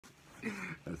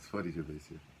That's funny,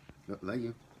 Jennavacia. No, like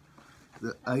you.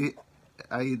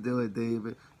 How you doing,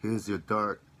 David? Here's your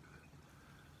dart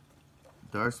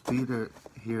speeder.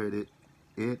 Here it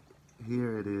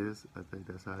is. I think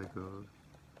that's how it goes.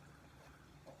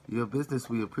 Your business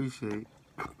we appreciate.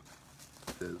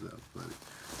 That's not funny.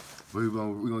 We're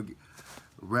gonna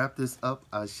wrap this up.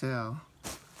 I shall.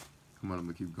 Come on, I'm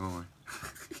gonna keep going.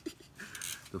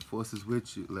 The force is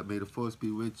with you. May the force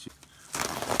be with you.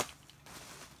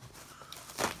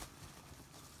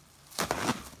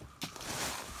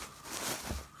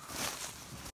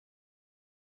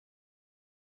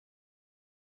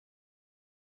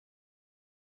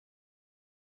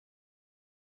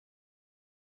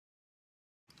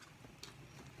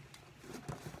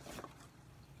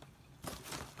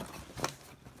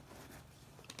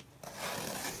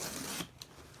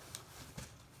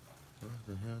 Where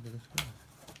the hell did this go?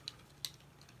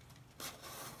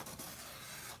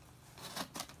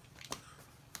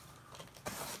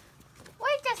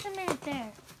 Wait just a minute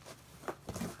there.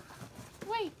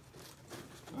 Wait.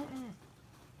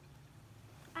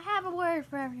 I have a word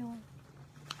for everyone.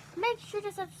 Make sure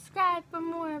to subscribe for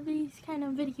more of these kind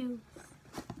of videos.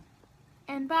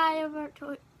 And buy our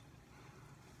toy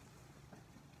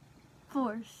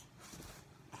force.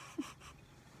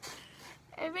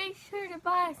 And make sure to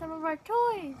buy some of our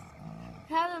toys.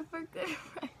 Have them for good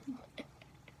prices.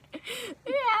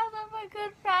 We have them for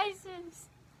good prices.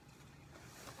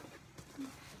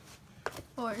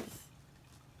 Force.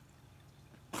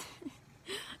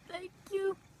 Thank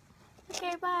you.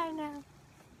 Okay, bye now.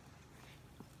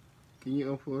 Can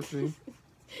you unforce me?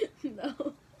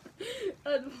 No.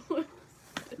 Unforce.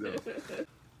 No.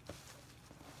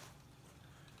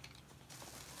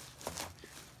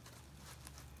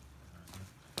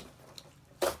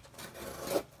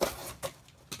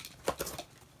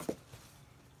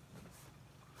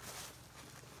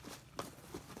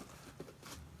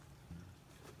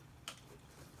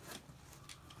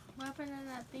 What happened to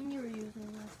that thing you were using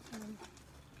last time?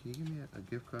 Can you give me a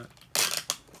gift card?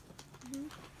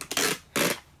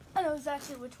 I know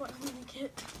exactly which one I'm gonna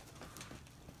get.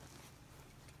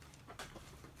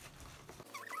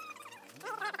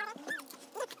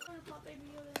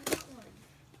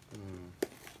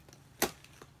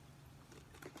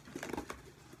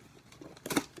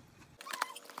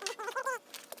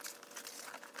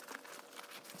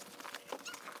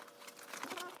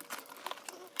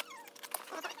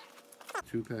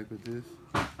 Two pack with this.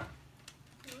 I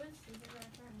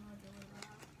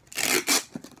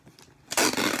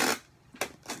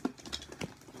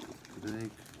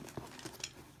think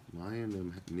mine and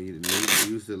them need to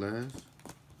use the last.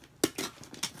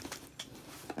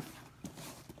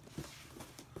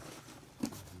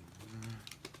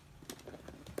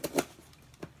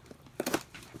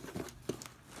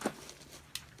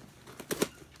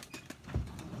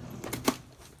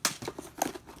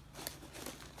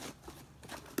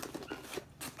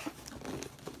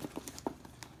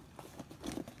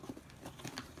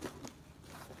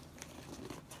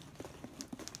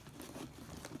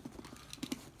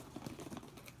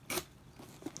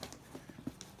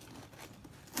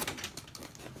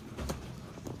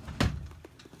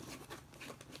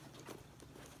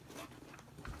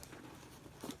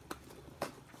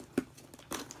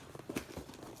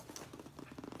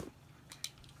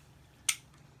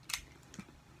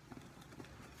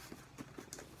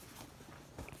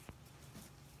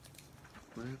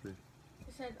 What happened?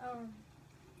 It said,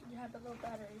 you have a low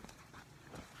battery.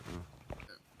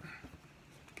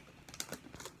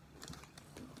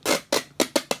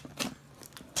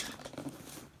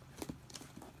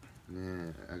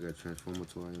 Man, I got Transformer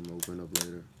toy I'm gonna open up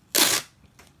later.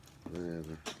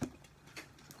 Whatever.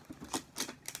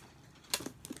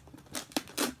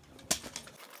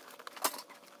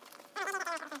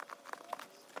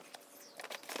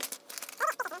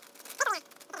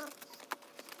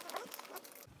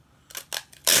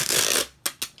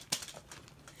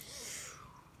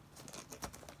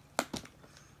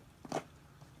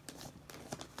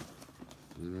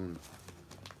 You know.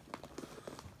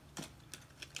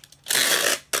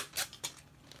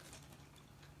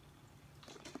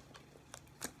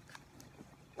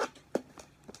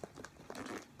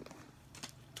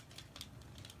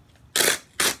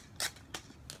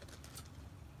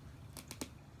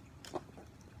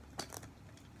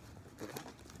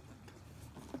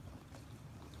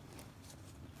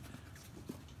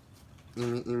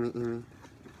 Amy.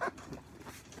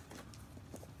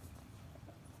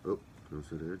 Oh, don't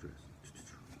say the address.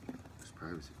 It's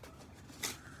privacy.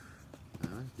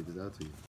 Alright, give it out to you.